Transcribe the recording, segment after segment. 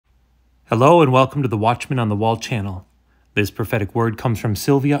Hello and welcome to the Watchmen on the Wall channel. This prophetic word comes from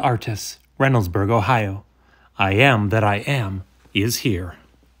Sylvia Artis, Reynoldsburg, Ohio. I am that I am is here.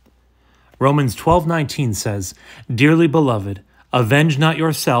 Romans 12:19 says, Dearly beloved, avenge not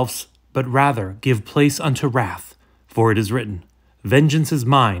yourselves, but rather give place unto wrath. For it is written, Vengeance is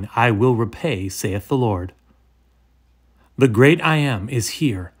mine, I will repay, saith the Lord. The great I am is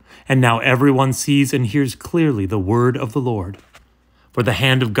here, and now everyone sees and hears clearly the word of the Lord. For the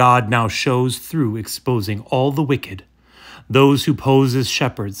hand of God now shows through, exposing all the wicked, those who pose as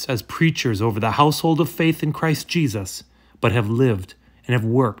shepherds, as preachers over the household of faith in Christ Jesus, but have lived and have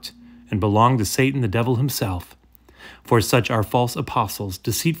worked and belong to Satan the devil himself. For such are false apostles,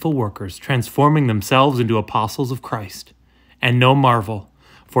 deceitful workers, transforming themselves into apostles of Christ. And no marvel,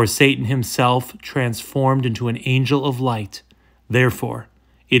 for Satan himself transformed into an angel of light. Therefore,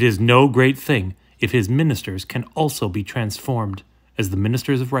 it is no great thing if his ministers can also be transformed as the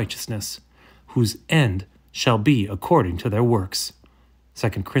ministers of righteousness, whose end shall be according to their works. 2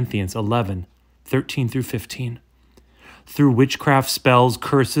 Corinthians 11:13-15. Through witchcraft, spells,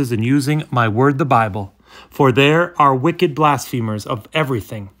 curses, and using my word the Bible, for there are wicked blasphemers of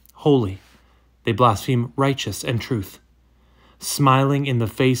everything holy. They blaspheme righteous and truth, smiling in the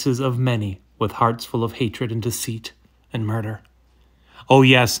faces of many with hearts full of hatred and deceit and murder. Oh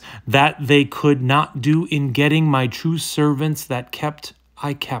yes, that they could not do in getting my true servants that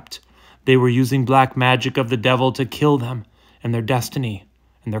I kept. They were using black magic of the devil to kill them and their destiny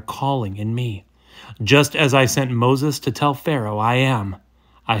and their calling in me. Just as I sent Moses to tell Pharaoh, I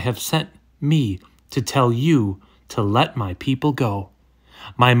have sent me to tell you to let my people go.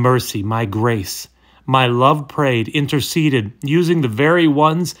 My mercy, my grace, my love prayed, interceded, using the very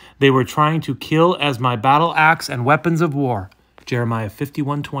ones they were trying to kill as my battle axe and weapons of war. Jeremiah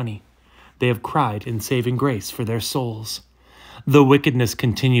 51:20. They have cried in saving grace for their souls. The wickedness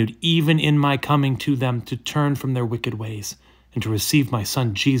continued even in my coming to them to turn from their wicked ways and to receive my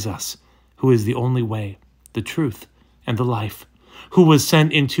Son Jesus, who is the only way, the truth, and the life, who was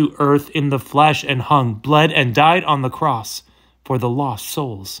sent into earth in the flesh and hung, bled, and died on the cross for the lost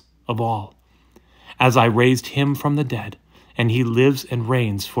souls of all. As I raised him from the dead, and he lives and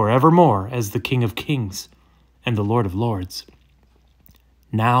reigns forevermore as the King of kings and the Lord of lords.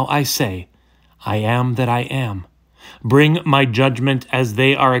 Now I say, I am that I am. Bring my judgment as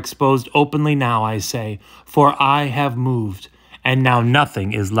they are exposed openly now, I say, for I have moved, and now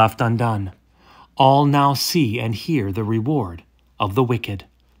nothing is left undone. All now see and hear the reward of the wicked.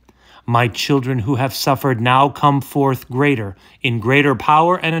 My children who have suffered now come forth greater, in greater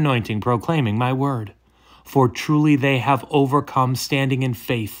power and anointing, proclaiming my word. For truly they have overcome, standing in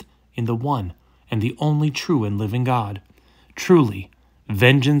faith in the one and the only true and living God. Truly,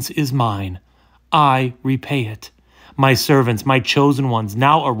 vengeance is mine, I repay it. My servants, my chosen ones,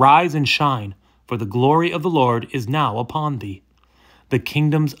 now arise and shine, for the glory of the Lord is now upon thee. The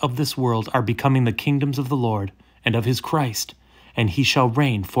kingdoms of this world are becoming the kingdoms of the Lord and of his Christ, and he shall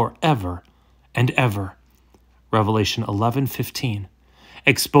reign forever and ever. Revelation 11:15.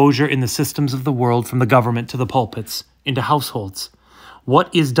 Exposure in the systems of the world, from the government to the pulpits, into households.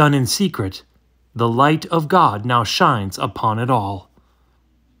 What is done in secret, the light of God now shines upon it all.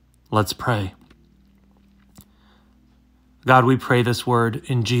 Let's pray. God, we pray this word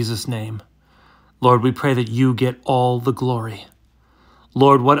in Jesus' name. Lord, we pray that you get all the glory.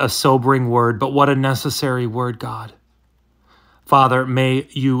 Lord, what a sobering word, but what a necessary word, God. Father, may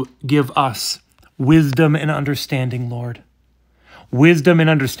you give us wisdom and understanding, Lord. Wisdom and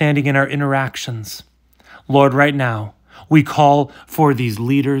understanding in our interactions. Lord, right now, we call for these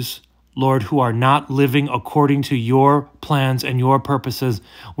leaders, Lord, who are not living according to your plans and your purposes.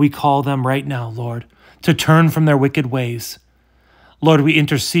 We call them right now, Lord, to turn from their wicked ways. Lord, we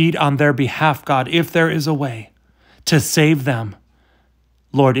intercede on their behalf, God, if there is a way to save them.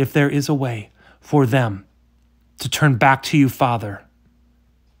 Lord, if there is a way for them to turn back to you, Father,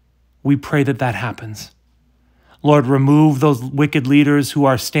 we pray that that happens. Lord, remove those wicked leaders who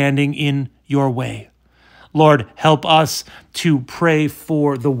are standing in your way. Lord, help us to pray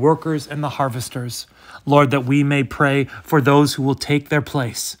for the workers and the harvesters. Lord, that we may pray for those who will take their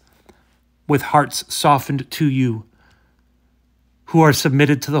place with hearts softened to you, who are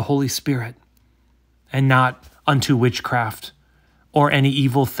submitted to the Holy Spirit and not unto witchcraft or any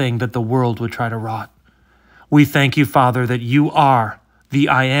evil thing that the world would try to wrought. We thank you, Father, that you are the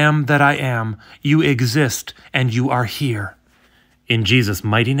I am that I am. You exist and you are here. In Jesus'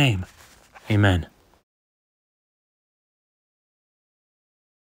 mighty name, amen.